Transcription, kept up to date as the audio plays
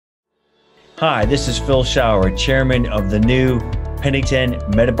Hi, this is Phil Schauer, chairman of the new Pennington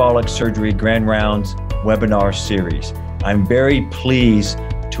Metabolic Surgery Grand Rounds webinar series. I'm very pleased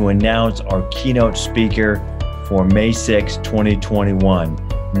to announce our keynote speaker for May 6, 2021,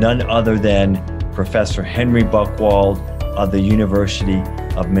 none other than Professor Henry Buchwald of the University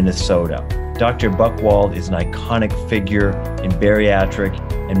of Minnesota. Dr. Buchwald is an iconic figure in bariatric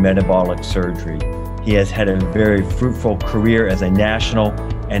and metabolic surgery. He has had a very fruitful career as a national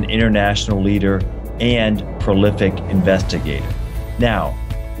and international leader and prolific investigator. Now,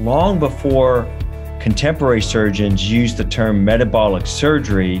 long before contemporary surgeons used the term metabolic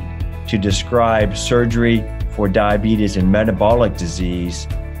surgery to describe surgery for diabetes and metabolic disease,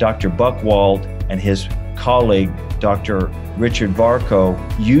 Dr. Buchwald and his colleague, Dr. Richard Varco,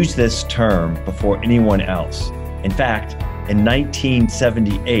 used this term before anyone else. In fact, in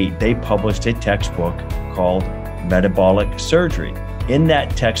 1978, they published a textbook called Metabolic Surgery. In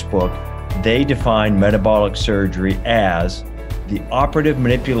that textbook, they defined metabolic surgery as the operative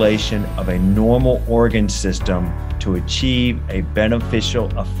manipulation of a normal organ system to achieve a beneficial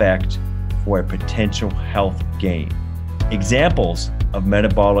effect for a potential health gain. Examples of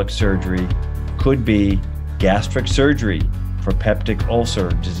metabolic surgery could be gastric surgery for peptic ulcer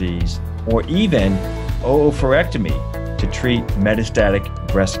disease, or even oophorectomy to treat metastatic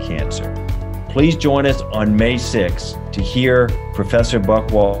breast cancer. Please join us on May 6 to hear Professor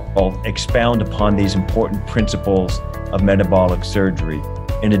Buchwald expound upon these important principles of metabolic surgery.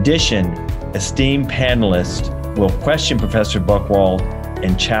 In addition, esteemed panelists will question Professor Buchwald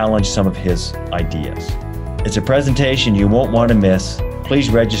and challenge some of his ideas. It's a presentation you won't want to miss. Please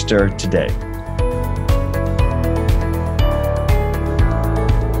register today.